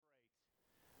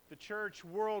the church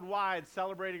worldwide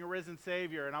celebrating a risen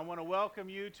Savior, and I want to welcome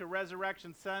you to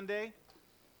Resurrection Sunday.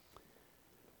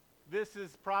 This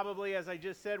is probably, as I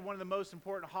just said, one of the most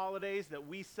important holidays that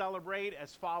we celebrate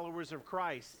as followers of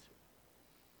Christ.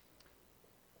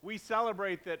 We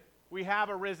celebrate that we have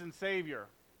a risen Savior.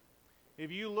 If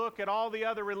you look at all the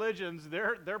other religions,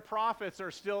 their prophets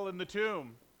are still in the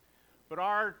tomb. But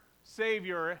our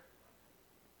Savior,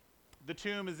 the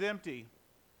tomb is empty.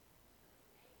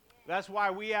 That's why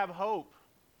we have hope.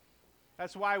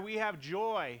 That's why we have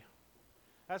joy.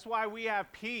 That's why we have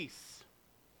peace.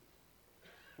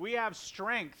 We have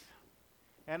strength.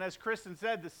 And as Kristen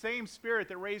said, the same Spirit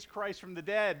that raised Christ from the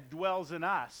dead dwells in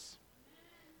us.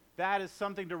 That is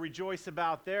something to rejoice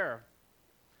about there.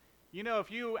 You know, if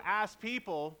you ask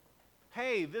people,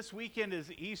 hey, this weekend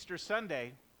is Easter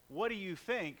Sunday, what do you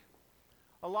think?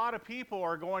 A lot of people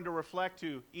are going to reflect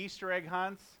to Easter egg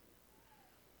hunts,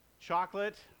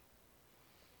 chocolate,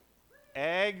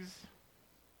 eggs,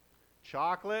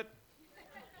 chocolate.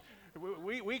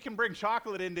 We can bring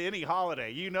chocolate into any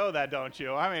holiday. You know that, don't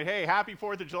you? I mean, hey, happy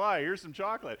 4th of July. Here's some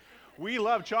chocolate. We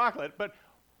love chocolate, but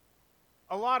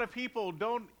a lot of people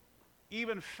don't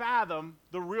even fathom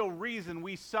the real reason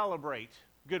we celebrate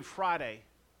Good Friday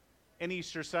and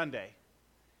Easter Sunday.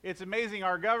 It's amazing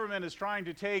our government is trying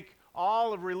to take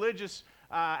all of religious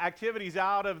activities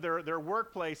out of their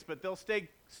workplace, but they'll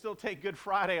still take Good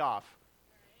Friday off.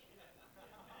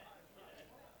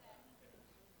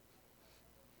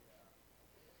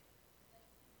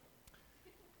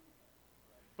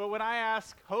 But when I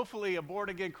ask, hopefully, a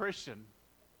born-again Christian,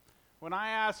 when I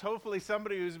ask, hopefully,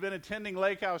 somebody who's been attending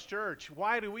Lake House Church,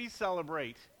 why do we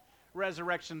celebrate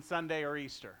Resurrection Sunday or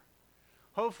Easter?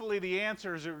 Hopefully, the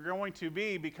answers are going to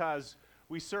be because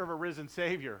we serve a risen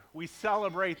Savior. We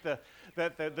celebrate that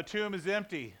the tomb is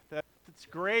empty, that its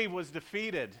grave was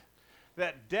defeated,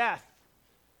 that death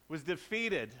was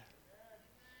defeated.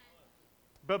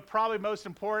 But probably most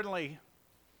importantly,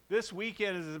 this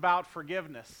weekend is about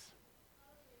forgiveness.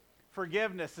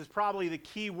 Forgiveness is probably the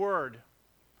key word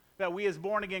that we as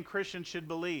born-again Christians should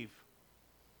believe.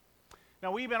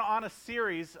 Now, we've been on a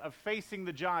series of facing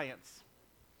the giants.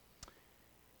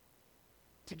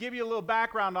 To give you a little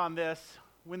background on this,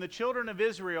 when the children of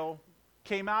Israel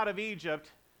came out of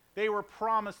Egypt, they were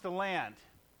promised a land.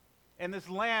 And this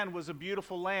land was a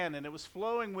beautiful land, and it was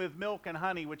flowing with milk and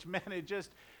honey, which meant it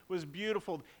just was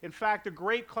beautiful. In fact, the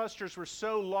grape clusters were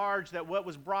so large that what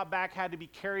was brought back had to be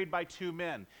carried by 2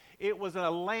 men. It was a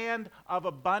land of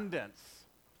abundance.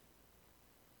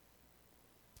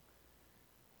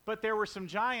 But there were some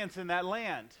giants in that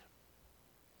land.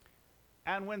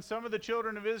 And when some of the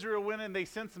children of Israel went and they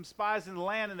sent some spies in the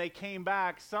land and they came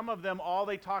back, some of them, all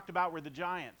they talked about were the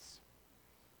giants.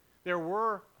 There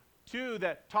were 2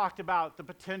 that talked about the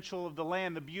potential of the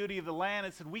land, the beauty of the land,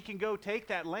 and said, we can go take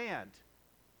that land.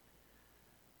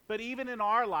 But even in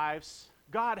our lives,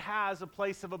 God has a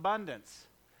place of abundance.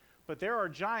 But there are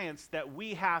giants that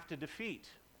we have to defeat.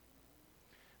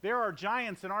 There are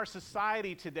giants in our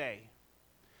society today.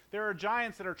 There are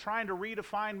giants that are trying to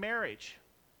redefine marriage.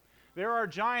 There are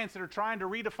giants that are trying to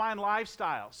redefine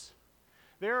lifestyles.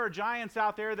 There are giants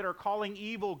out there that are calling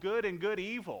evil good and good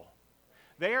evil.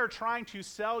 They are trying to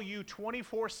sell you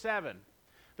 24/7.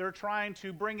 They're trying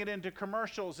to bring it into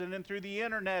commercials and then through the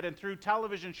internet and through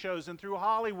television shows and through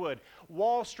Hollywood,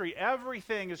 Wall Street.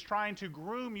 Everything is trying to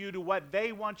groom you to what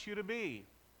they want you to be.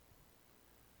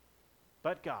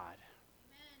 But God.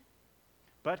 Amen.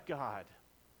 But God.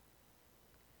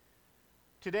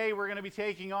 Today we're going to be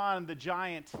taking on the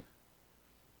giant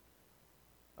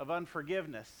of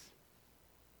unforgiveness.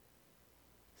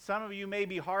 Some of you may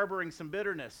be harboring some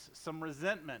bitterness, some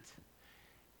resentment.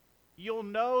 You'll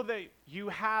know that you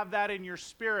have that in your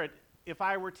spirit if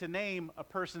I were to name a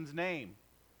person's name,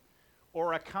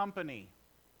 or a company,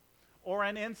 or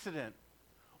an incident,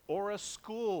 or a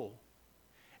school.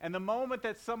 And the moment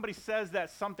that somebody says that,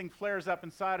 something flares up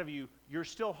inside of you, you're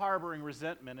still harboring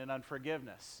resentment and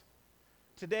unforgiveness.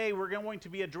 Today we're going to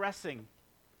be addressing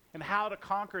and how to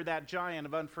conquer that giant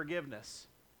of unforgiveness.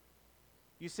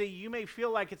 You see, you may feel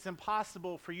like it's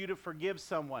impossible for you to forgive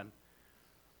someone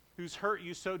who's hurt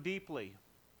you so deeply.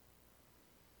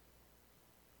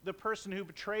 The person who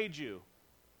betrayed you.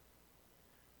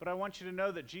 But I want you to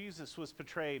know that Jesus was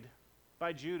betrayed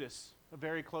by Judas, a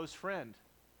very close friend.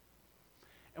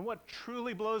 And what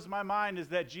truly blows my mind is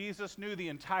that Jesus knew the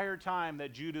entire time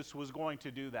that Judas was going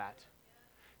to do that.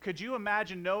 Could you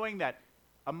imagine knowing that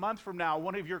a month from now,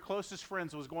 one of your closest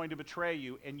friends was going to betray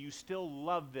you and you still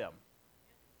love them?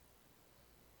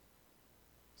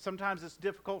 Sometimes it's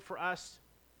difficult for us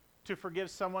to forgive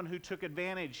someone who took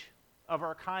advantage of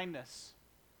our kindness.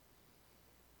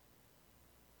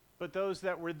 But those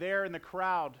that were there in the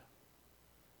crowd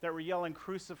that were yelling,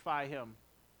 "Crucify him,"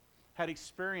 had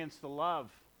experienced the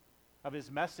love of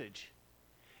his message.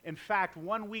 In fact,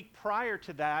 1 week prior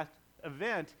to that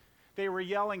event, they were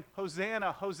yelling,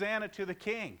 "Hosanna, Hosanna to the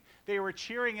King." They were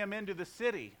cheering him into the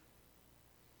city.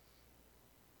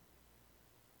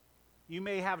 You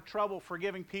may have trouble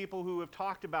forgiving people who have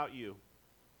talked about you,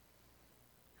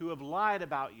 who have lied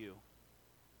about you,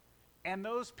 and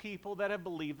those people that have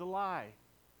believed the lie.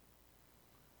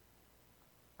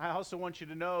 I also want you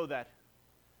to know that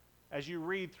as you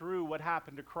read through what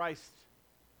happened to Christ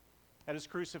at his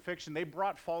crucifixion, they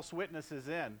brought false witnesses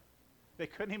in. They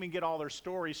couldn't even get all their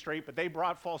stories straight, but they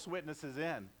brought false witnesses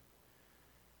in.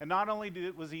 And not only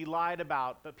was he lied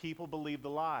about, but people believed the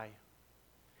lie.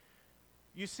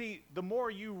 You see, the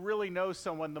more you really know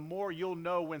someone, the more you'll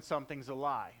know when something's a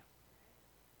lie.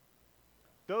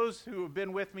 Those who have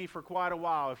been with me for quite a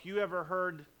while, if you ever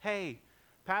heard, "Hey,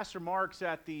 Pastor Mark's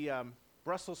at the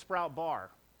Brussels sprout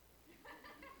bar,"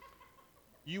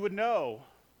 you would know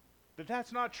that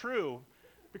that's not true,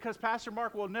 because Pastor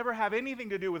Mark will never have anything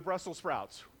to do with Brussels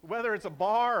sprouts, whether it's a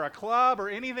bar or a club or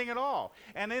anything at all.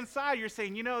 And inside you're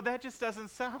saying, that just doesn't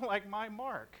sound like my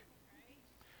Mark.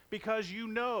 Because you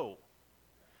know.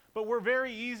 But we're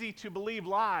very easy to believe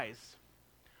lies.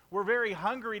 We're very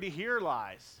hungry to hear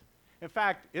lies. In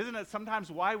fact, isn't it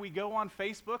sometimes why we go on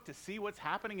Facebook to see what's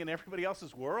happening in everybody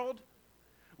else's world?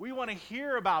 We want to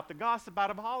hear about the gossip out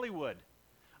of Hollywood.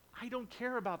 I don't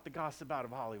care about the gossip out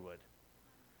of Hollywood.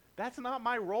 That's not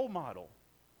my role model.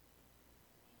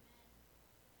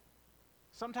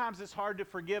 Sometimes it's hard to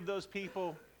forgive those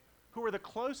people who are the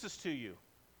closest to you.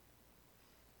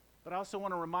 But I also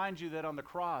want to remind you that on the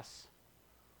cross,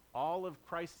 all of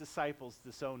Christ's disciples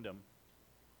disowned him.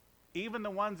 Even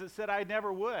the ones that said, "I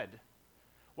never would."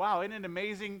 Wow, isn't it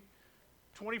amazing?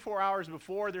 24 hours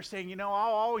before, they're saying, "I'll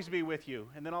always be with you."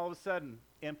 And then all of a sudden,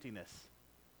 emptiness.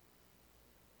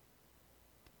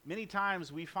 Many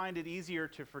times we find it easier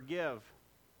to forgive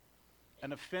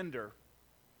an offender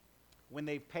when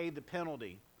they've paid the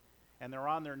penalty and they're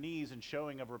on their knees and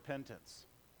showing of repentance.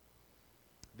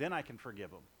 Then I can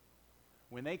forgive them.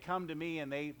 When they come to me and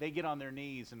they get on their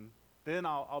knees, and then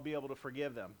I'll be able to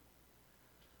forgive them.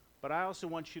 But I also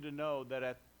want you to know that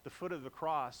at the foot of the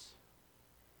cross,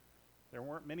 there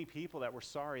weren't many people that were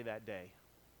sorry that day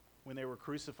when they were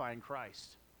crucifying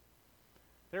Christ.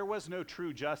 There was no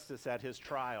true justice at his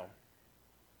trial,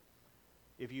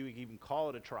 if you even call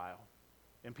it a trial.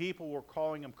 And people were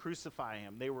calling him, crucifying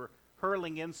him. They were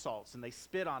hurling insults, and they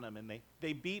spit on him, and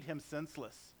they beat him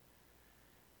senseless.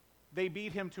 They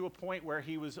beat him to a point where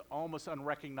he was almost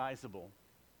unrecognizable.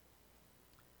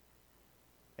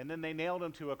 And then they nailed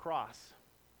him to a cross,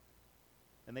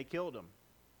 and they killed him.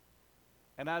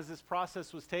 And as this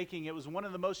process was taking, it was one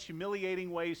of the most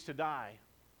humiliating ways to die.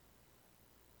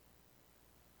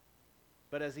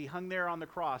 But as he hung there on the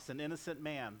cross, an innocent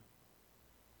man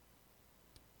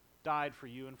died for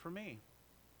you and for me.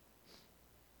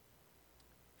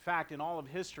 In fact, in all of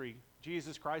history,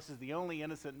 Jesus Christ is the only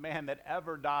innocent man that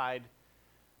ever died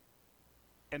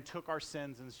and took our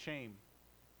sins and shame.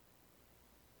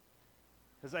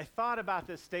 As I thought about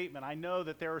this statement, I know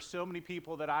that there are so many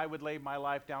people that I would lay my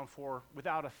life down for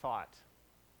without a thought.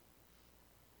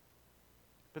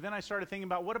 But then I started thinking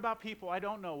about, what about people I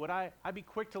don't know? Would I be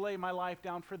quick to lay my life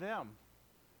down for them?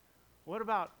 What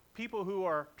about people who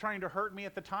are trying to hurt me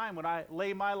at the time? Would I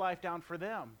lay my life down for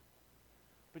them?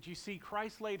 But you see,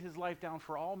 Christ laid his life down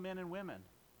for all men and women,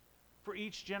 for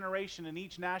each generation and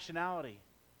each nationality,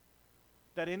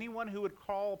 that anyone who would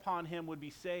call upon him would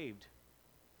be saved.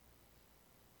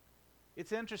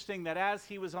 It's interesting that as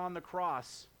he was on the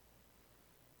cross,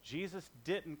 Jesus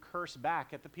didn't curse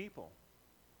back at the people.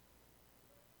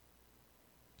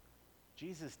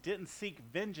 Jesus didn't seek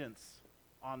vengeance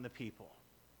on the people.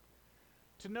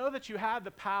 To know that you had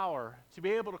the power to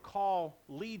be able to call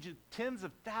tens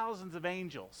of thousands of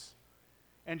angels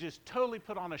and just totally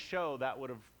put on a show that would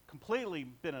have completely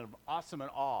been of awesome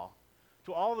and awe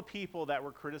to all the people that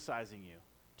were criticizing you.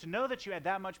 To know that you had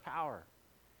that much power,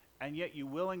 and yet you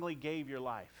willingly gave your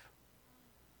life.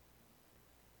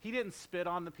 He didn't spit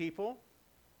on the people.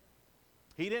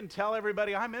 He didn't tell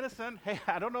everybody, "I'm innocent. Hey,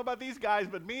 I don't know about these guys,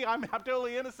 but me, I'm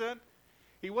totally innocent."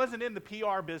 He wasn't in the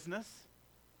PR business.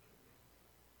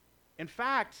 In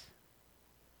fact,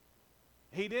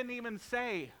 he didn't even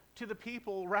say to the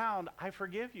people around, "I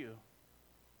forgive you."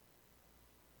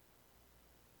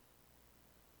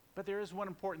 But there is one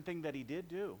important thing that he did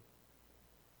do.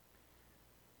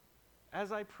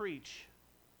 As I preach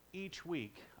each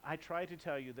week, I try to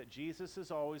tell you that Jesus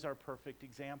is always our perfect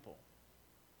example.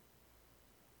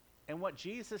 And what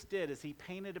Jesus did is he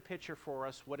painted a picture for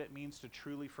us what it means to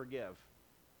truly forgive.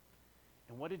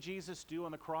 And what did Jesus do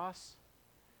on the cross?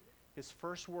 His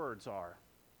first words are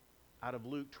out of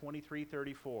Luke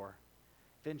 23:34.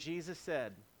 Then Jesus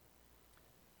said,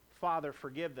 Father,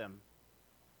 forgive them.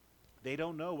 They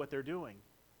don't know what they're doing.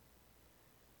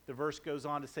 The verse goes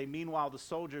on to say, meanwhile, the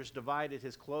soldiers divided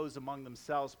his clothes among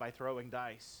themselves by throwing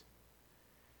dice.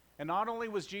 And not only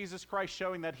was Jesus Christ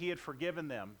showing that he had forgiven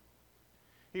them,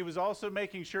 he was also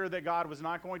making sure that God was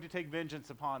not going to take vengeance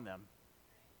upon them.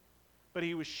 But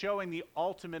he was showing the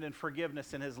ultimate in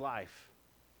forgiveness in his life.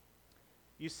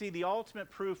 You see, the ultimate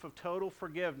proof of total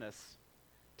forgiveness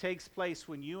takes place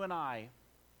when you and I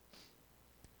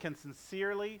can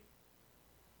sincerely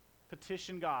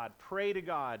petition God, pray to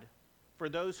God for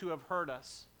those who have hurt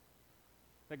us,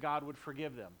 that God would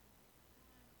forgive them,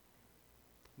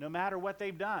 no matter what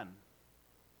they've done.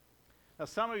 Now,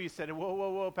 some of you said,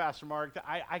 whoa, Pastor Mark,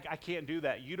 I can't do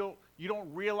that. You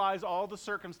don't realize all the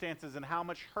circumstances and how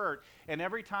much hurt, and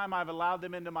every time I've allowed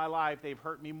them into my life, they've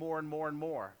hurt me more and more and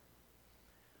more.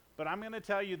 But I'm going to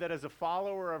tell you that as a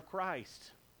follower of Christ,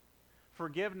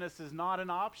 forgiveness is not an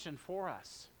option for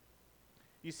us.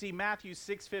 You see, Matthew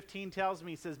 6:15 tells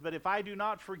me, he says, but if I do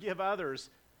not forgive others,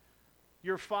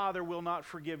 your Father will not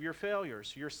forgive your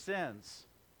failures, your sins.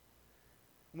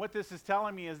 And what this is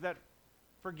telling me is that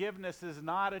forgiveness is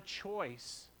not a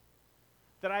choice,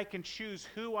 that I can choose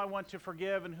who I want to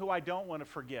forgive and who I don't want to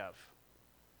forgive.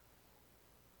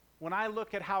 When I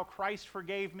look at how Christ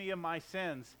forgave me of my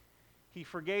sins, he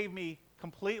forgave me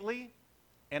completely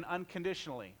and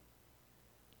unconditionally.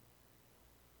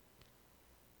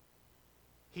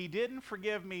 He didn't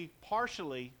forgive me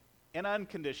partially and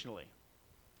unconditionally.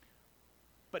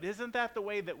 But isn't that the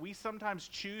way that we sometimes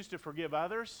choose to forgive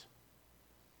others?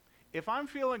 If I'm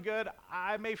feeling good,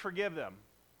 I may forgive them.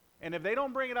 And if they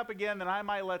don't bring it up again, then I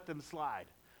might let them slide.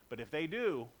 But if they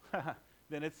do,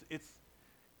 then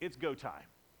it's go time.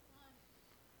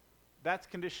 That's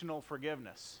conditional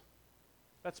forgiveness.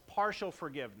 That's partial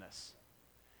forgiveness.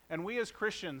 And we as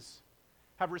Christians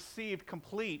have received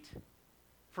complete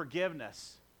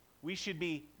forgiveness. We should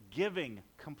be giving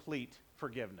complete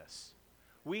forgiveness.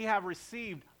 We have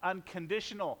received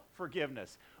unconditional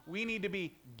forgiveness. We need to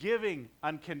be giving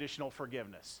unconditional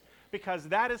forgiveness, because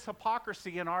that is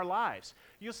hypocrisy in our lives.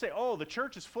 You'll say, oh, the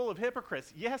church is full of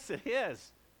hypocrites. Yes, it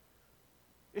is.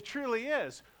 It truly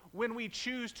is. When we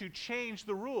choose to change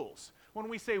the rules, when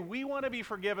we say we want to be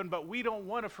forgiven, but we don't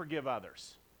want to forgive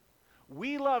others.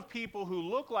 We love people who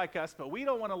look like us, but we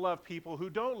don't want to love people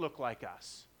who don't look like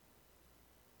us.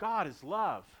 God is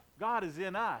love. God is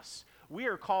in us. We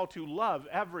are called to love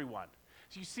everyone.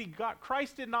 So you see,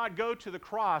 Christ did not go to the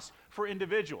cross for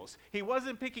individuals. He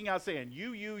wasn't picking out saying,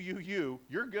 you,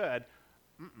 you're good.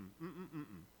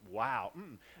 Wow.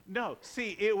 No,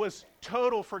 see, it was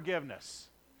total forgiveness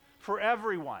for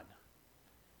everyone.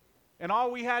 And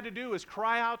all we had to do is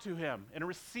cry out to him and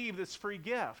receive this free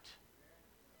gift.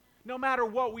 No matter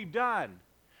what we've done.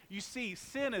 You see,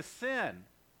 sin is sin.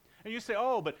 And you say,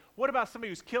 oh, but what about somebody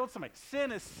who's killed somebody?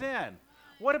 Sin is sin.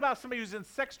 What about somebody who's in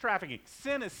sex trafficking?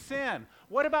 Sin is sin.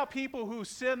 What about people who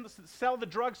sell the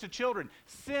drugs to children?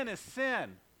 Sin is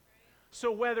sin.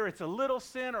 So whether it's a little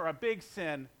sin or a big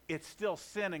sin, it's still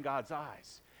sin in God's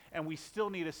eyes. And we still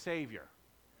need a Savior.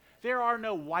 There are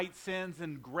no white sins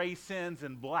and gray sins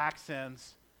and black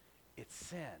sins. It's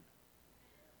sin.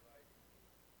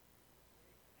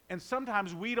 And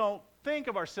sometimes we don't think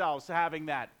of ourselves having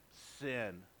that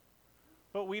sin.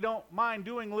 But we don't mind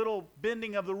doing little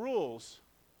bending of the rules,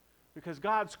 because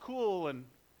God's cool, and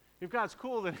if God's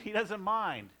cool, then he doesn't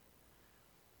mind.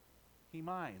 He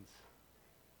minds.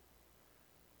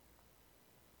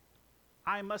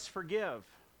 I must forgive.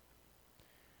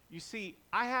 You see,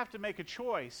 I have to make a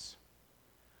choice.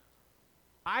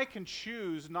 I can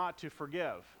choose not to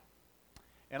forgive.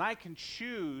 And I can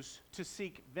choose to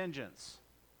seek vengeance.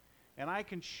 And I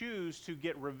can choose to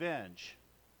get revenge.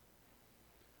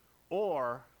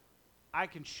 Or I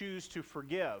can choose to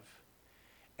forgive.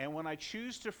 And when I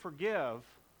choose to forgive,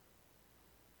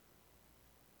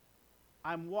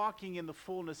 I'm walking in the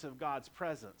fullness of God's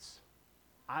presence.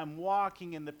 I'm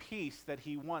walking in the peace that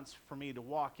he wants for me to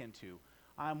walk into.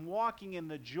 I'm walking in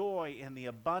the joy and the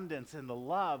abundance and the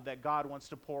love that God wants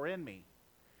to pour in me.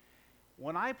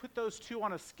 When I put those two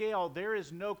on a scale, there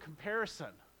is no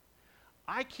comparison.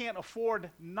 I can't afford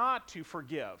not to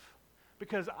forgive,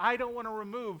 because I don't want to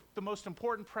remove the most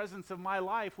important presence of my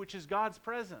life, which is God's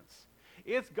presence.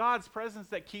 It's God's presence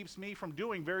that keeps me from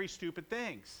doing very stupid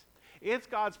things. It's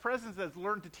God's presence that's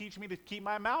learned to teach me to keep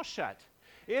my mouth shut.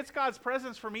 It's God's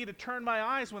presence for me to turn my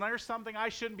eyes when there's something I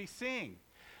shouldn't be seeing.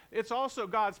 It's also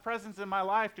God's presence in my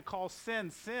life to call sin,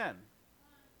 sin.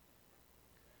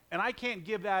 And I can't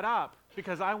give that up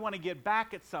because I want to get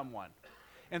back at someone.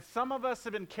 And some of us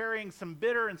have been carrying some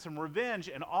bitter and some revenge,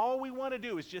 and all we want to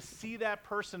do is just see that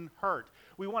person hurt.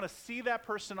 We want to see that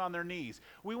person on their knees.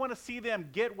 We want to see them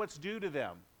get what's due to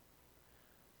them.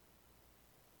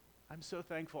 I'm so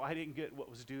thankful I didn't get what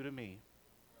was due to me.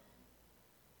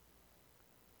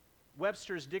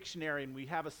 Webster's Dictionary, and we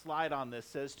have a slide on this,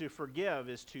 says to forgive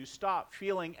is to stop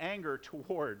feeling anger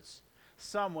towards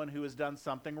someone who has done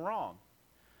something wrong.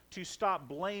 To stop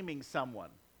blaming someone.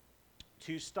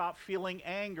 To stop feeling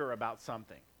anger about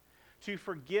something. To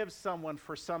forgive someone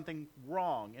for something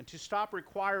wrong. And to stop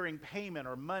requiring payment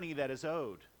or money that is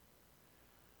owed.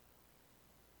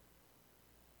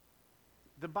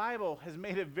 The Bible has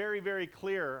made it very, very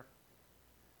clear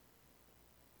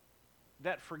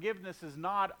that forgiveness is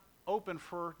not open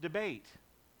for debate.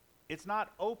 It's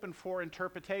not open for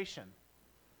interpretation.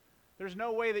 There's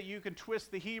no way that you can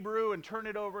twist the Hebrew and turn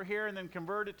it over here and then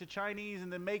convert it to Chinese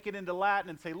and then make it into Latin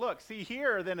and say, look, see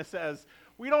here, then it says,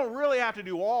 we don't really have to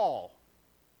do all.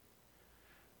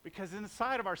 Because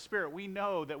inside of our spirit, we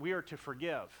know that we are to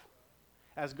forgive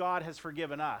as God has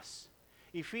forgiven us.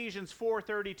 Ephesians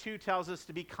 4:32 tells us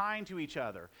to be kind to each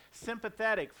other,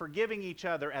 sympathetic, forgiving each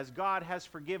other as God has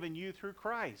forgiven you through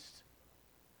Christ.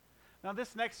 Now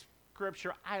this next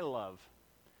scripture I love,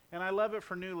 and I love it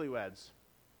for newlyweds.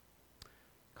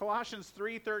 Colossians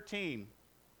 3:13,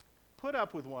 put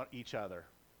up with each other.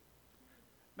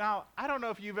 Now, I don't know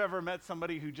if you've ever met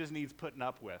somebody who just needs putting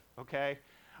up with, okay?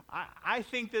 I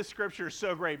think this scripture is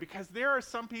so great because there are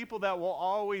some people that will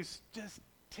always just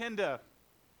tend to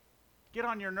get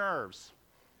on your nerves.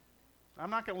 I'm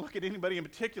not going to look at anybody in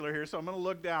particular here, so I'm going to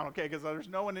look down, okay, because there's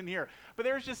no one in here. But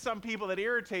there's just some people that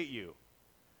irritate you.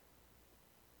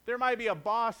 There might be a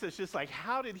boss that's just like,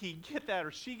 how did he get that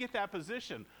or she get that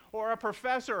position? Or a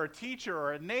professor or a teacher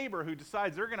or a neighbor who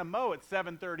decides they're going to mow at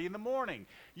 7:30 in the morning.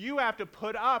 You have to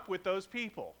put up with those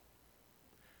people.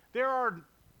 There are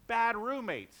bad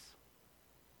roommates.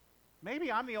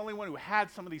 Maybe I'm the only one who had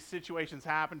some of these situations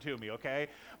happen to me, okay?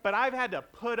 But I've had to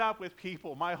put up with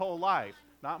people my whole life.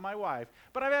 Not my wife,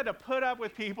 but I've had to put up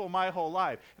with people my whole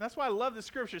life. And that's why I love the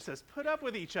scripture. It says, put up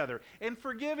with each other and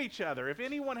forgive each other. If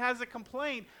anyone has a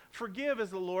complaint, forgive as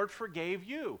the Lord forgave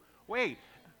you. Wait,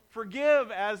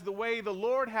 forgive as the way the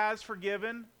Lord has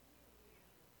forgiven.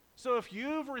 So if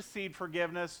you've received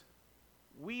forgiveness,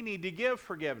 we need to give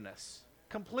forgiveness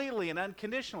completely and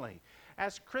unconditionally.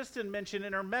 As Kristen mentioned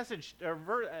in her message,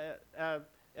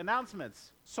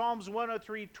 announcements, Psalms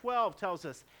 103:12 tells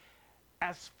us,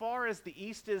 as far as the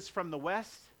east is from the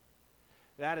west,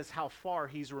 that is how far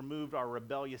he's removed our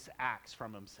rebellious acts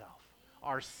from himself,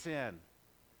 our sin.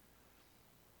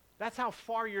 That's how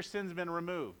far your sin's been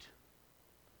removed.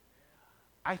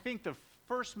 I think the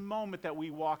first moment that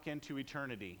we walk into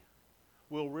eternity,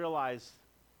 we'll realize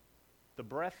the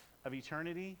breadth of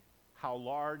eternity, how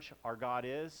large our God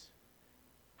is,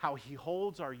 how he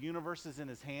holds our universes in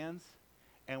his hands,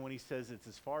 and when he says it's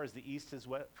as far as the east is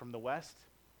from the west,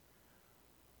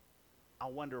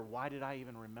 I'll wonder, why did I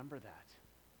even remember that?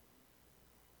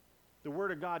 The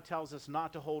Word of God tells us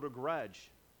not to hold a grudge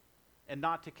and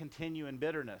not to continue in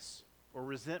bitterness or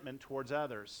resentment towards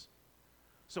others.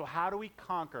 So how do we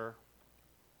conquer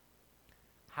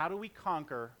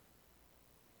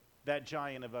that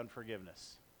giant of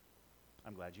unforgiveness?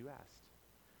 I'm glad you asked.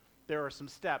 There are some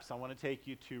steps I want to take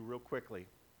you to real quickly.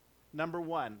 Number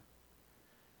one,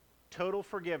 total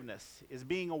forgiveness is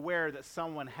being aware that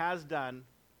someone has done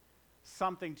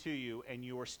something to you and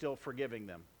you are still forgiving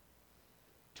them.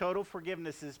 Total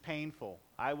forgiveness is painful.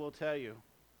 I will tell you.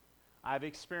 I've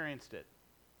experienced it.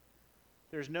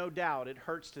 There's no doubt it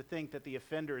hurts to think that the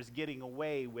offender is getting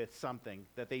away with something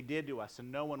that they did to us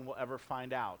and no one will ever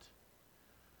find out.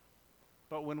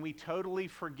 But when we totally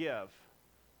forgive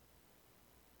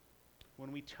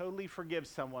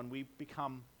someone, we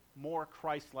become more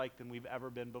Christ-like than we've ever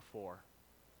been before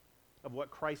of what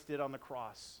Christ did on the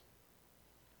cross.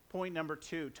 Point number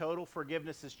two, total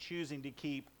forgiveness is choosing to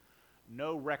keep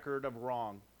no record of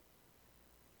wrong.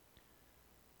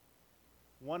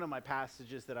 One of my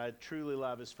passages that I truly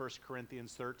love is 1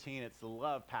 Corinthians 13. It's the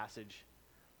love passage.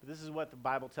 But this is what the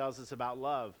Bible tells us about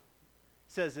love.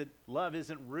 It says that love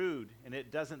isn't rude and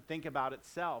it doesn't think about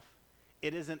itself.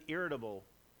 It isn't irritable.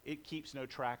 It keeps no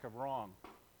track of wrong.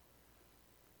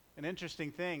 An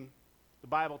interesting thing, the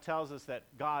Bible tells us that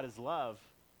God is love.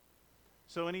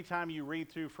 So anytime you read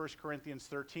through 1 Corinthians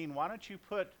 13, why don't you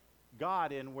put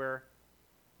God in where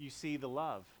you see the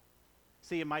love?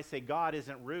 See, it might say God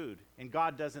isn't rude, and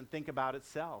God doesn't think about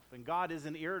itself, and God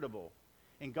isn't irritable.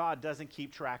 and God doesn't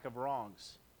keep track of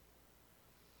wrongs.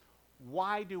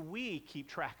 Why do we keep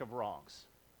track of wrongs?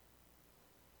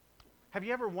 Have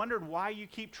you ever wondered why you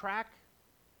keep track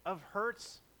of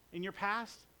hurts in your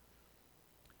past?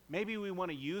 Maybe we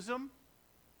want to use them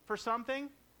for something.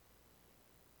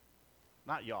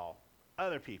 Not y'all,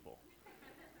 other people.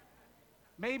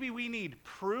 Maybe we need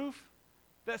proof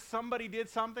that somebody did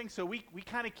something, so we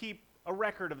kind of keep a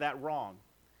record of that wrong.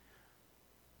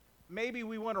 Maybe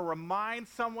we want to remind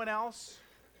someone else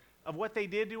of what they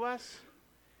did to us,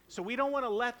 so we don't want to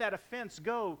let that offense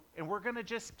go, and we're going to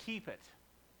just keep it.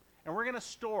 And we're going to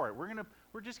store it.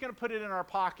 We're just going to put it in our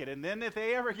pocket, and then if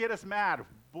they ever get us mad,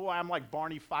 boy, I'm like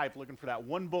Barney Fife looking for that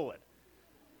one bullet.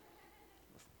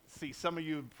 See, some of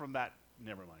you from that,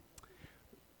 never mind.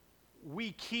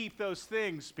 We keep those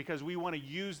things because we want to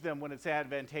use them when it's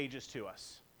advantageous to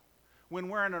us. When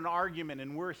we're in an argument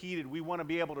and we're heated, we want to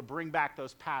be able to bring back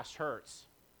those past hurts.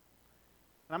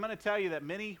 And I'm going to tell you that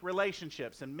many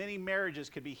relationships and many marriages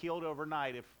could be healed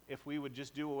overnight if we would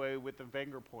just do away with the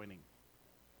finger pointing.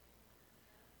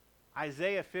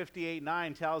 Isaiah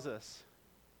 58:9 tells us,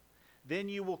 "Then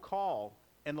you will call,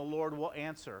 and the Lord will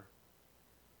answer.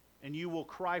 And you will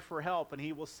cry for help, and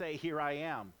he will say, 'Here I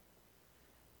am.'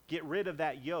 Get rid of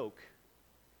that yoke.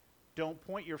 Don't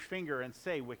point your finger and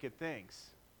say wicked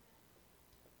things."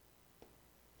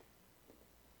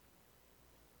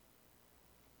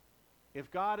 If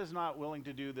God is not willing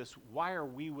to do this, why are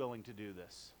we willing to do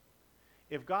this?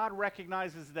 If God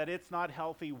recognizes that it's not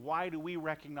healthy, why do we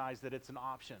recognize that it's an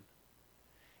option?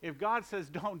 If God says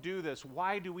don't do this,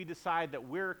 why do we decide that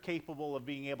we're capable of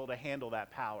being able to handle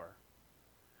that power?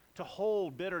 To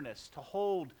hold bitterness, to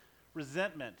hold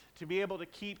resentment, to be able to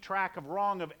keep track of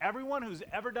wrong of everyone who's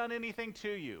ever done anything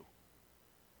to you.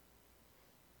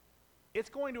 It's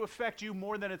going to affect you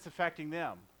more than it's affecting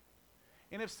them.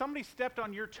 And if somebody stepped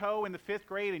on your toe in the 5th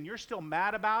grade and you're still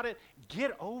mad about it,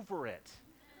 get over it,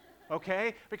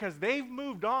 okay? Because they've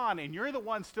moved on and you're the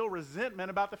one still resentment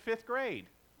about the 5th grade.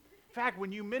 In fact,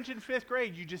 when you mention 5th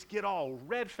grade, you just get all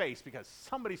red-faced because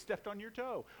somebody stepped on your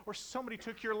toe or somebody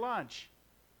took your lunch.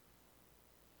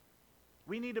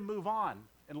 We need to move on,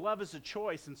 and love is a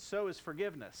choice, and so is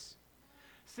forgiveness.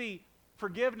 See,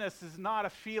 forgiveness is not a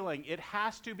feeling. It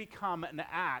has to become an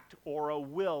act or a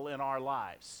will in our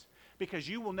lives, because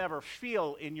you will never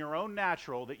feel in your own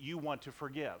natural that you want to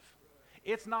forgive.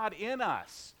 It's not in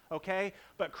us, okay?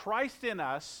 But Christ in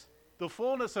us, the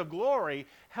fullness of glory,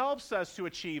 helps us to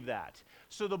achieve that.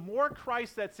 So the more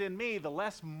Christ that's in me, the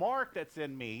less Mark that's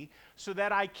in me, so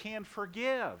that I can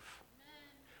forgive.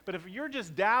 But if you're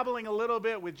just dabbling a little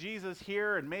bit with Jesus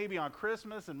here, and maybe on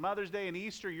Christmas and Mother's Day and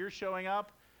Easter you're showing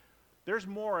up, there's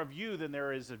more of you than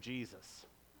there is of Jesus.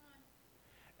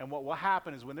 And what will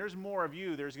happen is when there's more of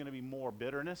you, there's going to be more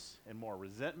bitterness and more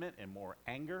resentment and more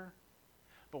anger.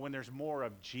 But when there's more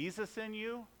of Jesus in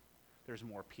you, there's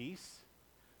more peace,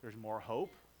 there's more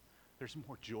hope, there's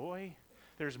more joy,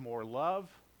 there's more love.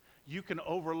 You can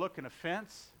overlook an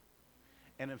offense.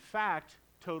 And in fact,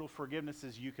 total forgiveness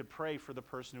is you could pray for the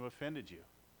person who offended you.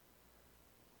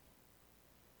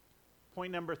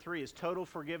 Point number 3 is total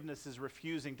forgiveness is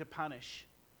refusing to punish.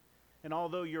 And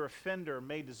although your offender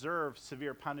may deserve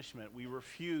severe punishment, we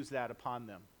refuse that upon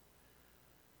them.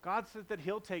 God said that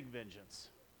he'll take vengeance.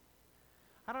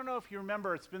 I don't know if you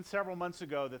remember, it's been several months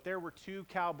ago that there were 2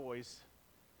 cowboys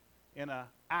in an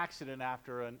accident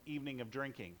after an evening of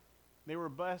drinking. They were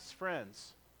best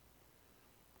friends.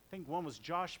 I think one was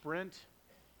Josh Brent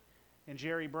and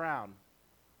Jerry Brown.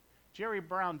 Jerry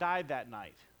Brown died that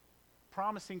night.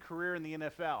 Promising career in the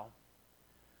NFL.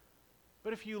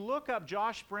 But if you look up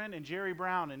Josh Brent and Jerry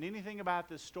Brown and anything about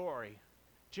this story,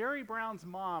 Jerry Brown's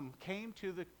mom came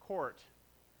to the court,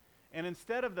 and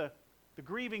instead of the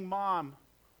grieving mom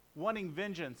wanting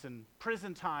vengeance and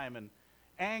prison time and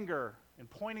anger and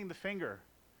pointing the finger,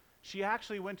 she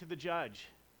actually went to the judge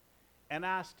and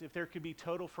asked if there could be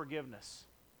total forgiveness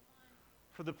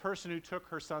for the person who took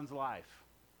her son's life.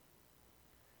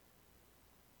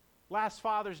 Last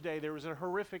Father's Day, there was a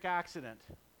horrific accident.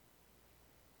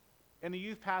 And the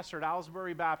youth pastor at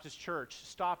Owlsbury Baptist Church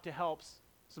stopped to help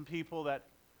some people that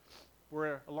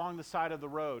were along the side of the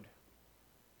road.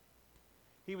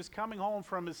 He was coming home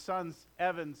from his son's,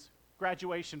 Evan's,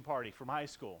 graduation party from high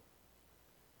school.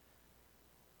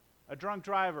 A drunk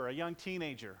driver, a young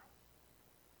teenager,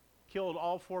 killed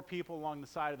all 4 people along the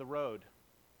side of the road.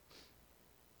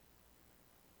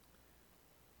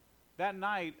 That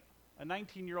night, a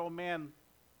 19-year-old man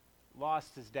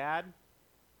lost his dad,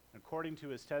 according to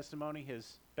his testimony,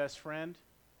 his best friend,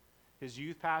 his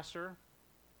youth pastor.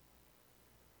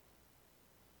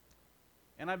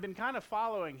 And I've been kind of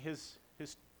following his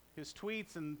his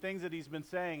tweets and things that he's been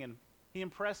saying, and he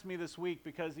impressed me this week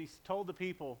because he's told the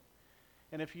people,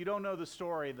 and if you don't know the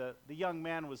story, the young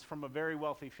man was from a very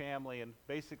wealthy family and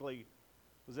basically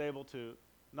was able to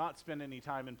not spend any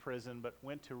time in prison, but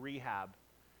went to rehab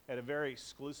at a very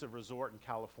exclusive resort in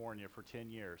California for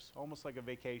 10 years, almost like a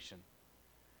vacation.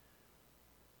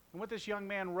 And what this young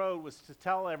man wrote was to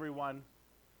tell everyone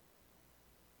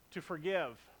to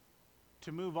forgive,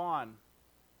 to move on,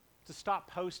 to stop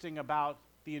posting about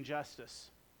the injustice,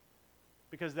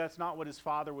 because that's not what his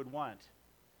father would want.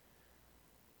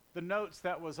 The notes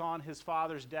that was on his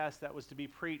father's desk that was to be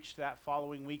preached that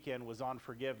following weekend was on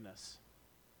forgiveness.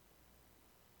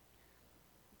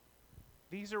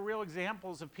 These are real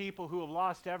examples of people who have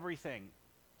lost everything.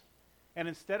 And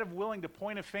instead of willing to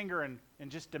point a finger and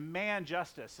just demand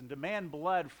justice and demand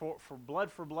blood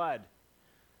for blood,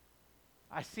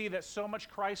 I see that so much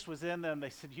Christ was in them, they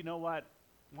said, you know what?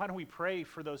 Why don't we pray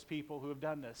for those people who have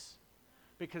done this?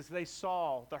 Because they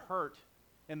saw the hurt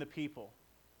in the people.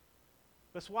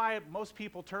 That's why most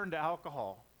people turn to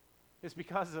alcohol. It's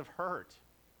because of hurt.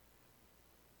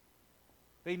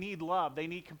 They need love. They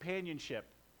need companionship.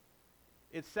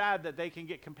 It's sad that they can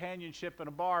get companionship in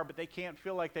a bar, but they can't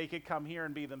feel like they could come here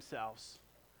and be themselves.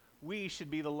 We should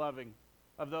be the loving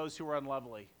of those who are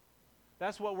unlovely.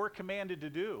 That's what we're commanded to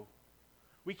do.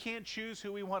 We can't choose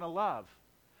who we want to love.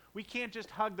 We can't just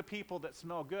hug the people that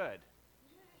smell good.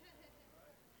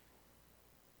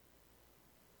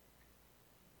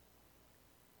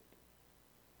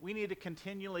 We need to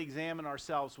continually examine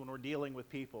ourselves when we're dealing with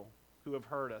people who have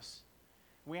hurt us.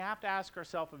 We have to ask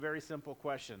ourselves a very simple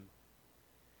question.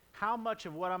 How much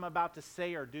of what I'm about to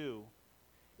say or do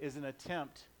is an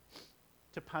attempt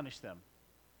to punish them?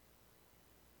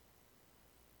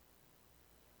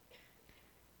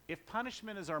 If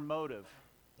punishment is our motive,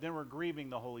 then we're grieving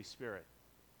the Holy Spirit.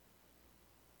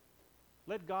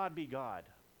 Let God be God.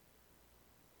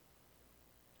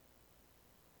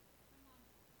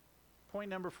 Point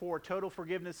number 4, total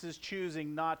forgiveness is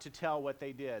choosing not to tell what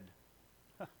they did.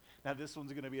 Now this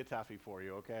one's going to be a toughie for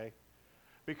you, okay?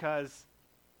 Because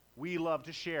we love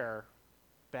to share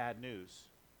bad news.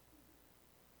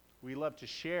 We love to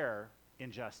share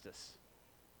injustice.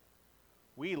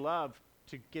 We love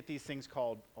to get these things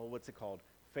called, what's it called?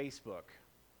 Facebook.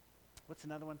 What's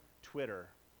another one? Twitter.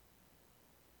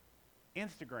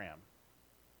 Instagram.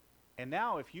 And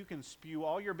now if you can spew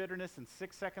all your bitterness in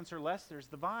 6 seconds or less, there's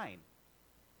the Vine.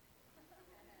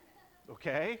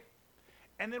 Okay?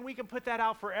 And then we can put that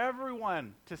out for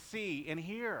everyone to see and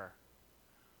hear.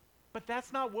 But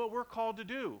that's not what we're called to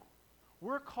do.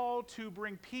 We're called to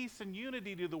bring peace and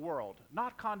unity to the world,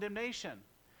 not condemnation.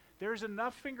 There's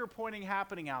enough finger pointing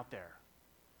happening out there.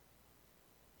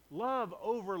 Love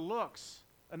overlooks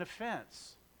an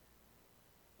offense.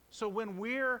 So when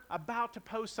we're about to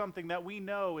post something that we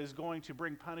know is going to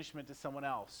bring punishment to someone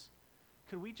else,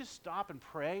 could we just stop and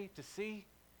pray to see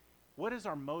what is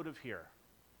our motive here?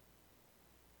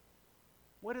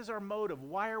 What is our motive?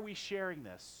 Why are we sharing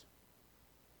this?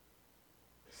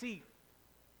 See,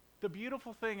 the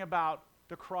beautiful thing about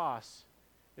the cross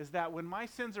is that when my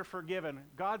sins are forgiven,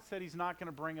 God said he's not going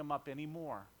to bring them up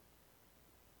anymore.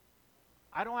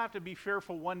 I don't have to be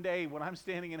fearful one day when I'm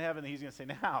standing in heaven that he's going to say,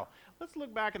 now, let's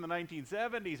look back in the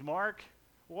 1970s, Mark.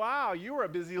 Wow, you were a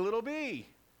busy little bee.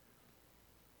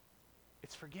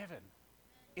 It's forgiven.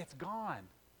 It's gone.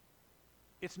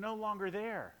 It's no longer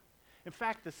there. In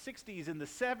fact, the 60s and the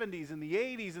 70s and the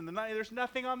 80s and the 90s, there's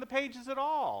nothing on the pages at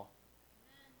all.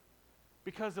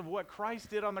 Because of what Christ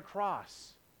did on the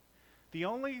cross. The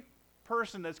only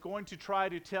person that's going to try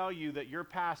to tell you that your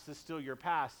past is still your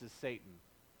past is Satan.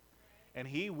 And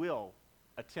he will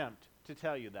attempt to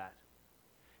tell you that.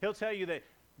 He'll tell you that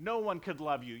no one could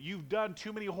love you. You've done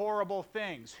too many horrible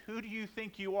things. Who do you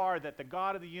think you are that the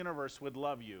God of the universe would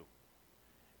love you?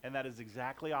 And that is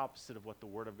exactly opposite of what the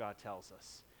Word of God tells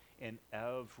us in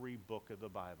every book of the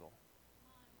Bible.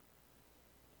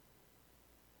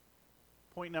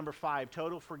 Point number 5,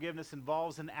 total forgiveness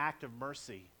involves an act of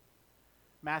mercy.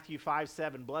 Matthew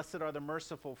 5:7, blessed are the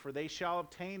merciful, for they shall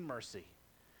obtain mercy.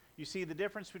 You see, the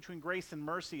difference between grace and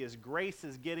mercy is grace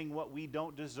is getting what we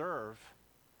don't deserve,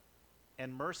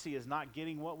 and mercy is not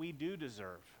getting what we do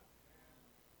deserve.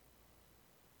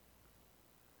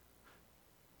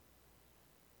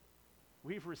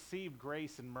 We've received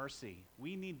grace and mercy.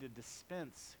 We need to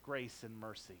dispense grace and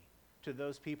mercy to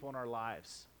those people in our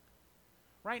lives.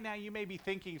 Right now, you may be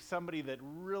thinking of somebody that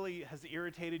really has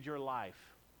irritated your life.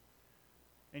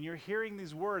 And you're hearing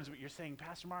these words, but you're saying,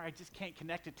 Pastor Mark, I just can't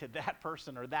connect it to that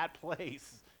person or that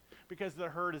place because the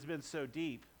hurt has been so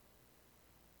deep.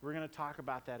 We're going to talk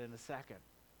about that in a second.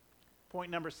 Point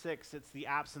number 6, it's the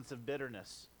absence of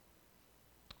bitterness.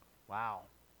 Wow.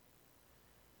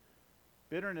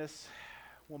 Bitterness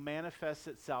will manifest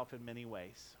itself in many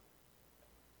ways.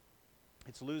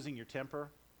 It's losing your temper.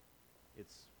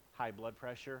 It's high blood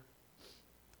pressure.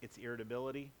 It's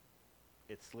irritability.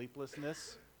 It's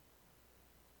sleeplessness.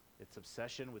 It's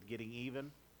obsession with getting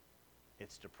even.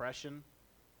 It's depression.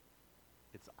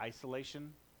 It's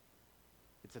isolation.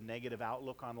 It's a negative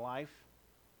outlook on life.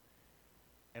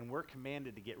 And we're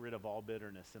commanded to get rid of all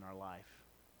bitterness in our life.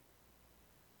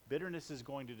 Bitterness is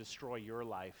going to destroy your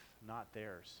life, not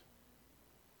theirs.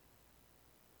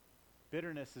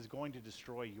 Bitterness is going to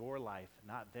destroy your life,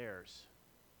 not theirs.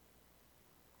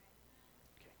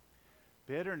 Okay.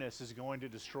 Bitterness is going to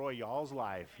destroy y'all's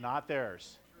life, not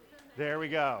theirs. There we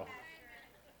go.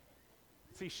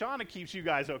 See, Shauna keeps you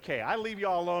guys okay. I leave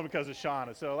y'all alone because of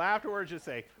Shauna. So afterwards, just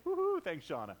say, woohoo, thanks,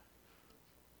 Shauna.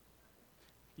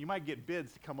 You might get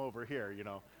bids to come over here, you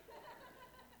know.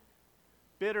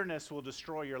 Bitterness will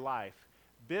destroy your life.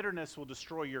 Bitterness will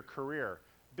destroy your career.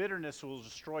 Bitterness will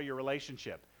destroy your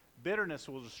relationship. Bitterness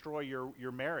will destroy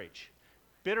your marriage.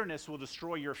 Bitterness will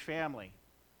destroy your family.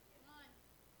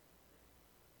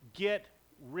 Get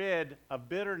rid of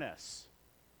bitterness.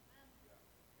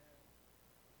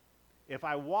 If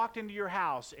I walked into your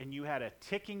house and you had a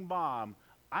ticking bomb,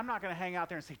 I'm not going to hang out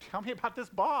there and say, tell me about this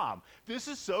bomb. This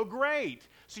is so great.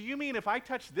 So you mean if I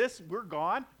touch this, we're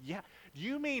gone? Yeah. Do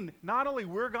you mean not only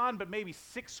we're gone, but maybe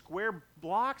 6 square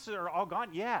blocks are all gone?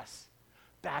 Yes.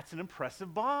 That's an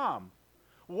impressive bomb.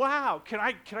 Wow. Can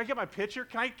I get my picture?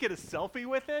 Can I get a selfie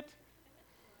with it?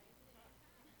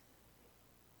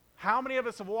 How many of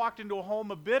us have walked into a home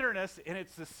of bitterness and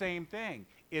it's the same thing?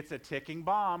 It's a ticking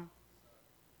bomb.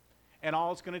 And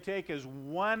all it's going to take is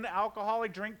one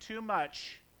alcoholic drink too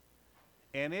much,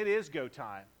 and it is go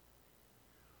time.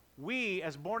 We,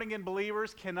 as born-again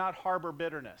believers, cannot harbor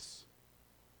bitterness.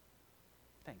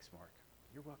 Thanks, Mark.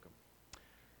 You're welcome.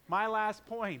 My last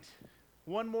point,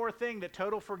 one more thing that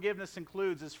total forgiveness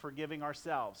includes is forgiving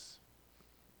ourselves.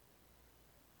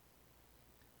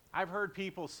 I've heard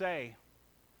people say,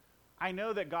 I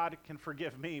know that God can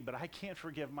forgive me, but I can't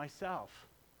forgive myself.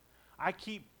 I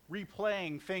keep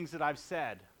replaying things that I've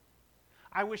said.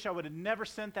 I wish I would have never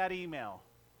sent that email.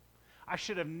 I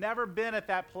should have never been at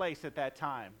that place at that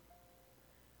time.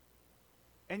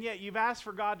 And yet you've asked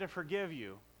for God to forgive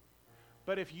you.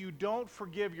 But if you don't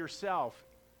forgive yourself,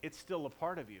 it's still a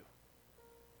part of you.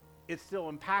 It's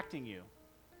still impacting you.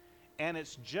 And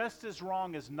it's just as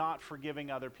wrong as not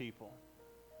forgiving other people.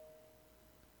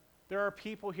 There are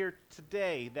people here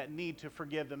today that need to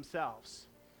forgive themselves.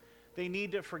 They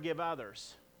need to forgive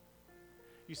others.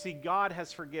 You see, God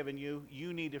has forgiven you.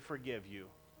 You need to forgive you.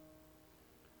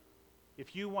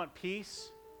 If you want peace,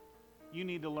 you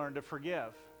need to learn to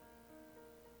forgive.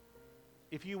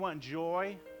 If you want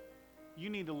joy, you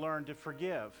need to learn to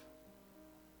forgive.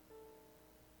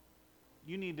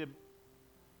 You need to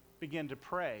begin to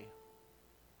pray.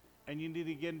 And you need to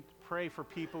begin to pray for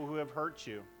people who have hurt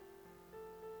you.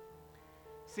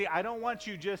 See, I don't want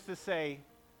you just to say,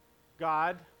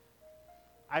 God,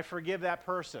 I forgive that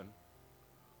person.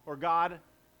 Or God,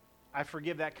 I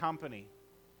forgive that company.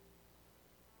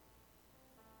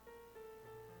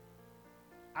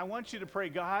 I want you to pray,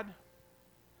 God,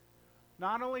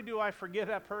 not only do I forgive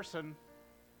that person,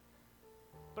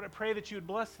 but I pray that you would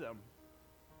bless them.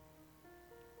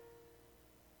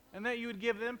 And that you would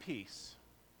give them peace.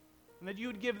 And that you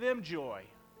would give them joy.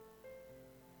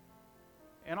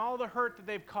 And all the hurt that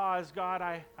they've caused, God,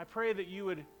 I pray that you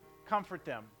would comfort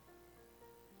them.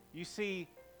 You see,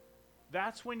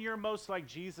 that's when you're most like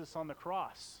Jesus on the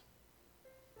cross.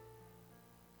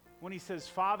 When he says,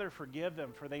 Father, forgive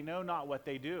them, for they know not what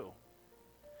they do.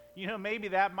 You know, maybe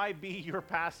that might be your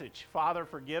passage. Father,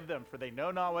 forgive them, for they know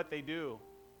not what they do.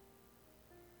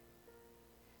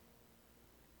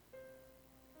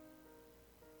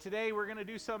 Today, we're going to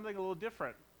do something a little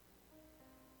different.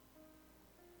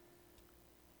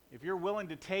 If you're willing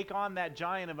to take on that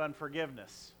giant of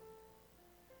unforgiveness,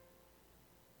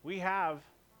 we have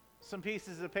some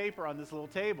pieces of paper on this little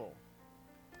table.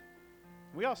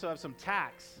 We also have some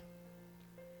tacks.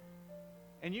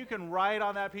 And you can write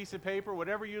on that piece of paper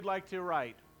whatever you'd like to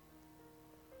write.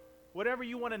 Whatever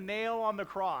you want to nail on the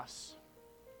cross.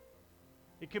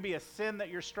 It could be a sin that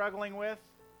you're struggling with.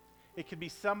 It could be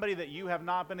somebody that you have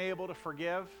not been able to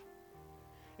forgive.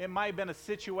 It might have been a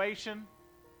situation.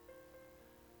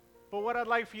 But what I'd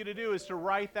like for you to do is to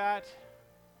write that,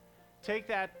 take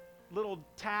that little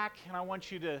tack, and I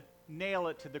want you to nail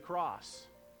it to the cross.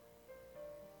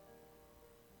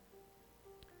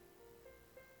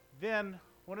 Then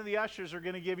one of the ushers are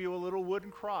going to give you a little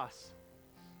wooden cross.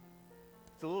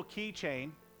 It's a little keychain,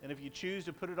 and if you choose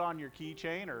to put it on your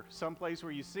keychain or someplace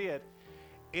where you see it,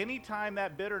 anytime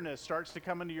that bitterness starts to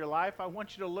come into your life, I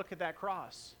want you to look at that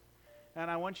cross.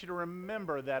 And I want you to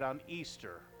remember that on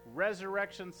Easter,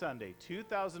 Resurrection Sunday,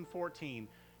 2014,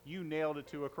 you nailed it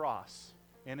to a cross,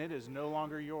 and it is no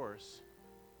longer yours.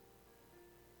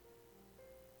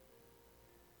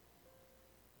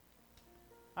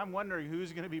 I'm wondering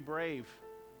who's going to be brave.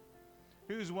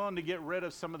 Who's willing to get rid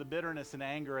of some of the bitterness and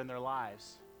anger in their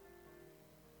lives?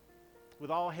 With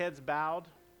all heads bowed,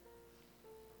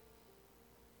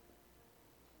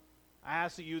 I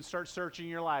ask that you would start searching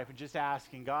your life and just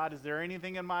asking, God, is there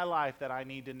anything in my life that I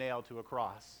need to nail to a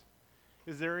cross?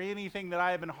 Is there anything that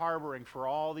I have been harboring for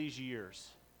all these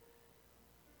years?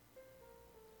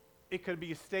 It could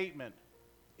be a statement.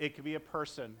 It could be a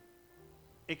person.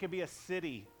 It could be a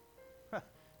city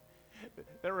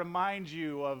that reminds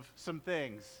you of some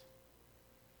things.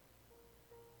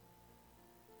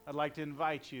 I'd like to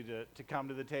invite you to come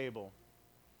to the table,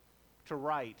 to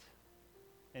write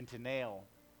and to nail,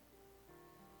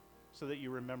 so that you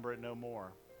remember it no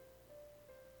more.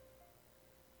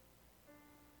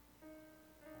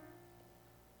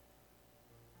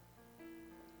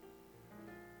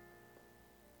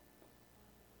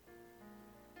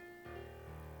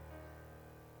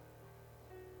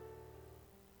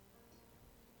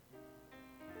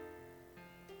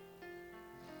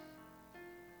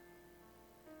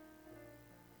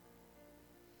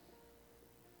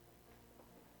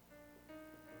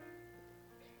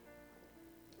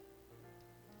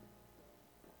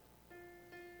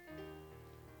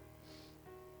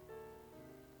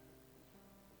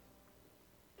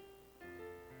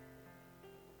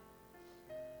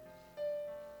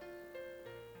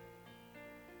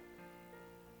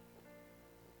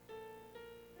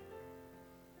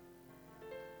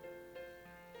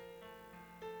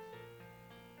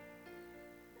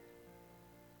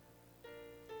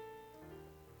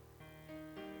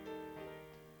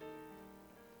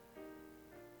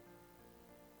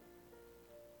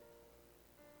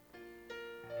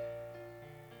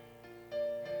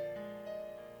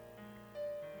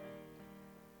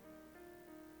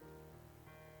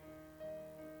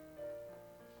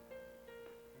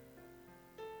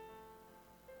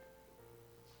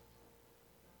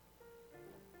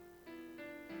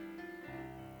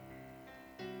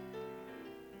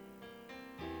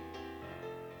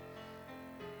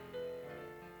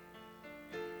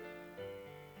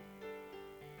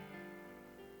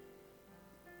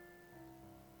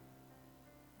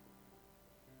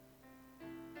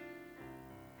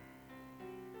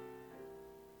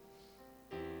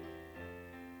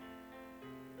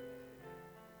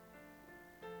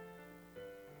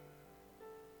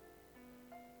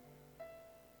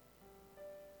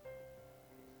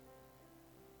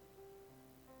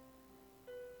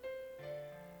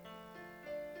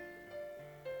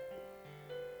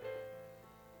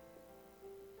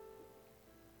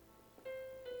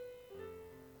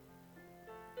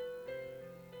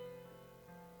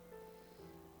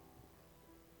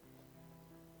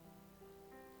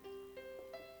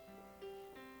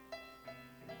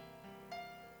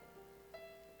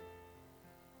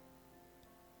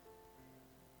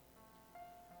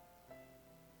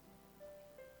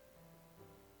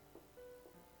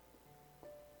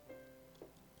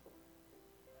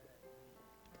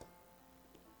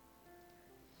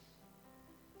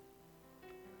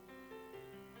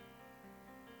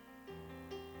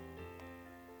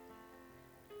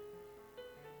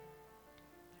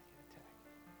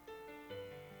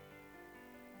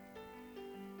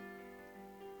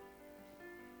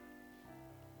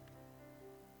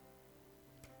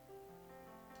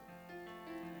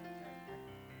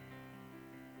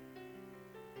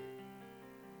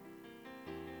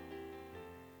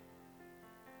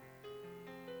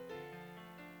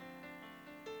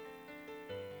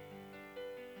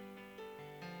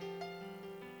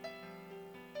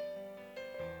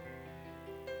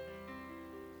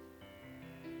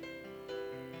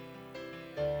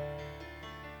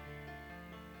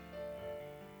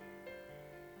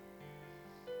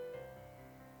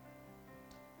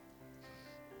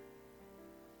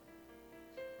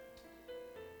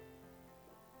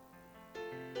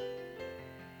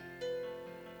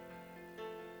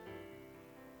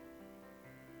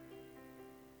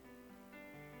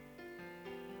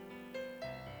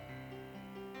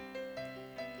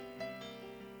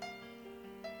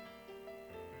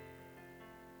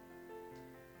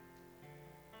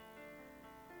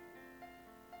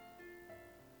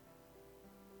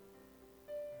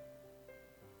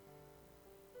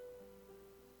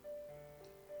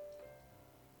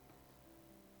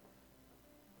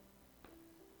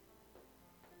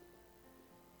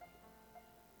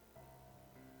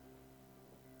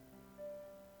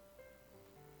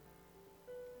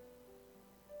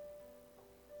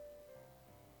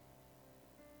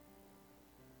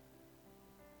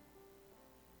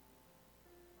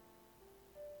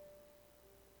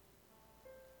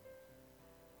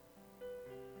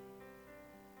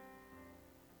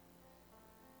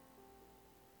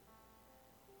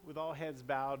 all heads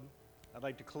bowed, I'd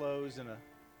like to close in a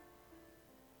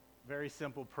very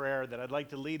simple prayer that I'd like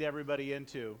to lead everybody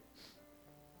into.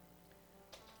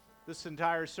 This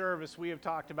entire service, we have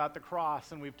talked about the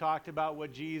cross, and we've talked about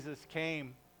what Jesus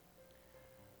came.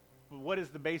 But what is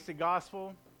the basic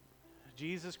gospel?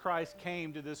 Jesus Christ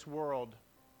came to this world.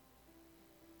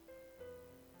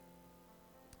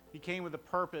 He came with a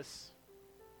purpose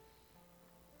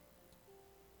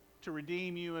to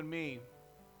redeem you and me.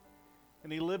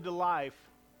 And he lived a life,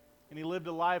 and he lived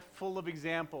a life full of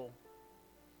example.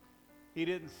 He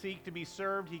didn't seek to be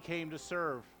served, he came to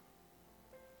serve.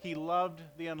 He loved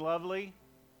the unlovely.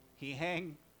 He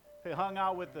hung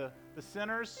out with the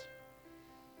sinners.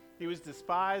 He was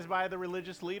despised by the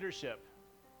religious leadership.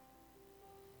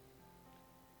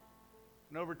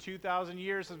 And over 2,000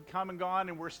 years have come and gone,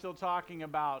 and we're still talking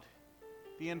about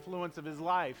the influence of his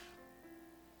life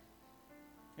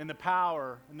and the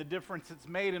power and the difference it's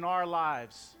made in our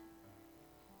lives.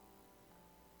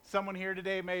 Someone here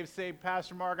today may say,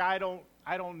 Pastor Mark, I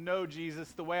don't know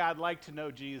Jesus the way I'd like to know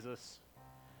Jesus.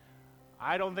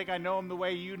 I don't think I know him the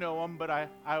way you know him, but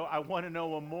I want to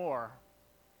know him more.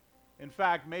 In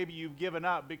fact, maybe you've given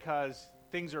up because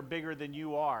things are bigger than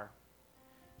you are.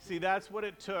 See, that's what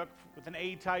it took with an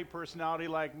A-type personality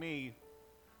like me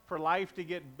for life to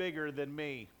get bigger than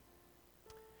me.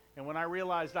 And when I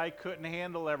realized I couldn't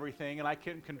handle everything and I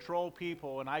couldn't control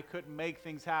people and I couldn't make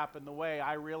things happen the way,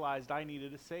 I realized I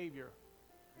needed a Savior.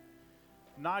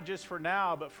 Not just for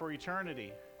now, but for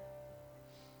eternity.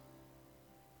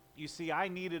 You see, I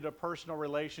needed a personal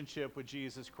relationship with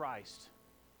Jesus Christ.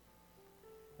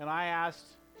 And I asked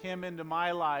him into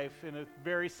my life in a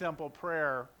very simple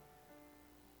prayer.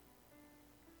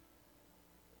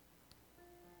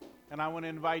 And I want to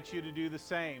invite you to do the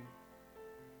same.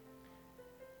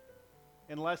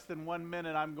 In less than 1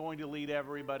 minute, I'm going to lead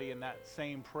everybody in that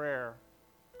same prayer.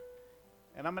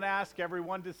 And I'm going to ask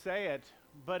everyone to say it.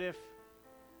 But if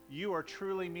you are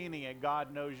truly meaning it,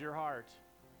 God knows your heart.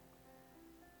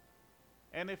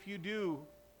 And if you do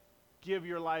give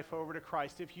your life over to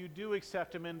Christ, if you do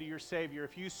accept him into your Savior,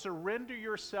 if you surrender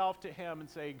yourself to him and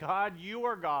say, God, you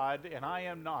are God and I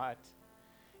am not,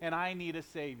 and I need a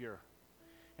Savior,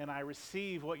 and I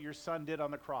receive what your Son did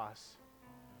on the cross,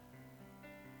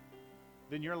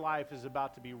 then your life is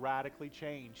about to be radically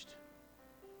changed.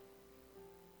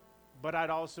 But I'd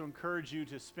also encourage you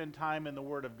to spend time in the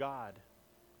Word of God,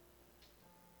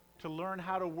 to learn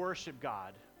how to worship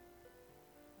God,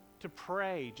 to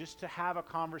pray, just to have a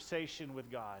conversation with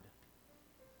God,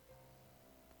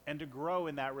 and to grow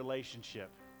in that relationship.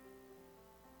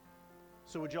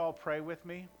 So would you all pray with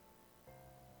me?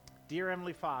 Dear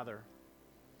Heavenly Father,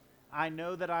 I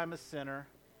know that I'm a sinner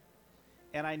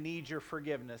and I need your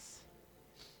forgiveness.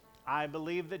 I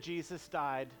believe that Jesus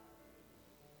died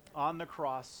on the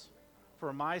cross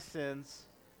for my sins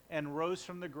and rose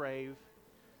from the grave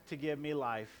to give me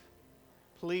life.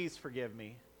 Please forgive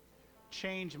me.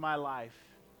 Change my life.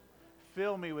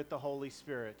 Fill me with the Holy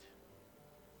Spirit.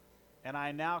 And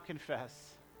I now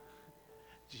confess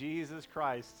Jesus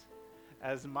Christ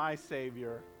as my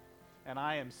Savior, and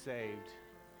I am saved.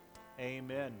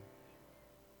 Amen.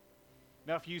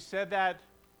 Now, if you said that,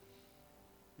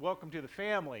 welcome to the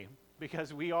family,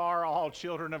 because we are all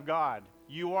children of God.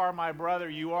 You are my brother.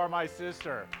 You are my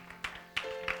sister.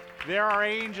 There are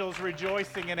angels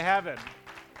rejoicing in heaven.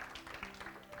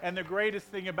 And the greatest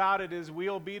thing about it is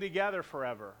we'll be together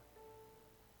forever.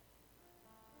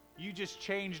 You just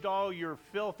changed all your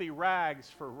filthy rags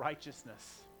for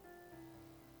righteousness.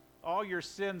 All your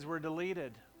sins were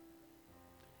deleted.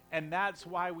 And that's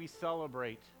why we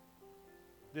celebrate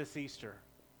this Easter.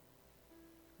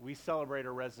 We celebrate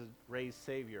a raised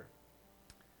Savior.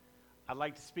 I'd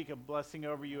like to speak a blessing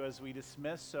over you as we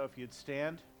dismiss, so if you'd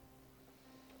stand.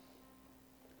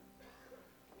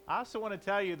 I also want to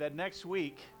tell you that next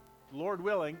week, Lord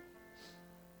willing,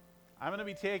 I'm going to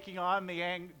be taking on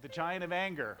the giant of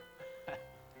anger.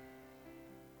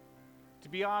 To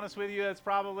be honest with you, that's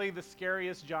probably the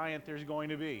scariest giant there's going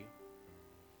to be.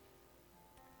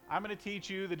 I'm going to teach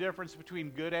you the difference between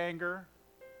good anger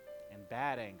and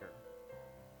bad anger,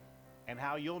 and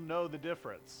how you'll know the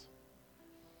difference.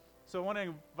 So I want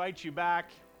to invite you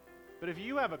back, but if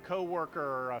you have a coworker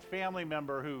or a family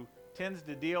member who tends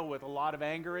to deal with a lot of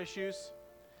anger issues,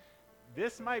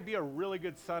 this might be a really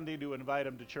good Sunday to invite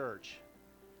them to church.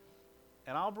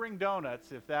 And I'll bring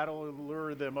donuts if that'll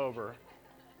lure them over.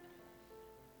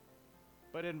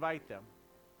 But invite them.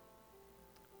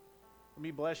 Let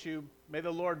me bless you. May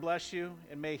the Lord bless you,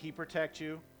 and may he protect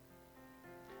you.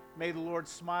 May the Lord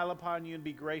smile upon you and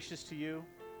be gracious to you.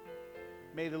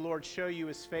 May the Lord show you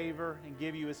his favor and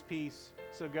give you his peace.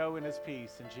 So go in his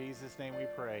peace. In Jesus' name we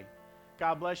pray.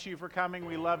 God bless you for coming.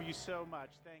 We love you so much.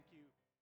 Thank you.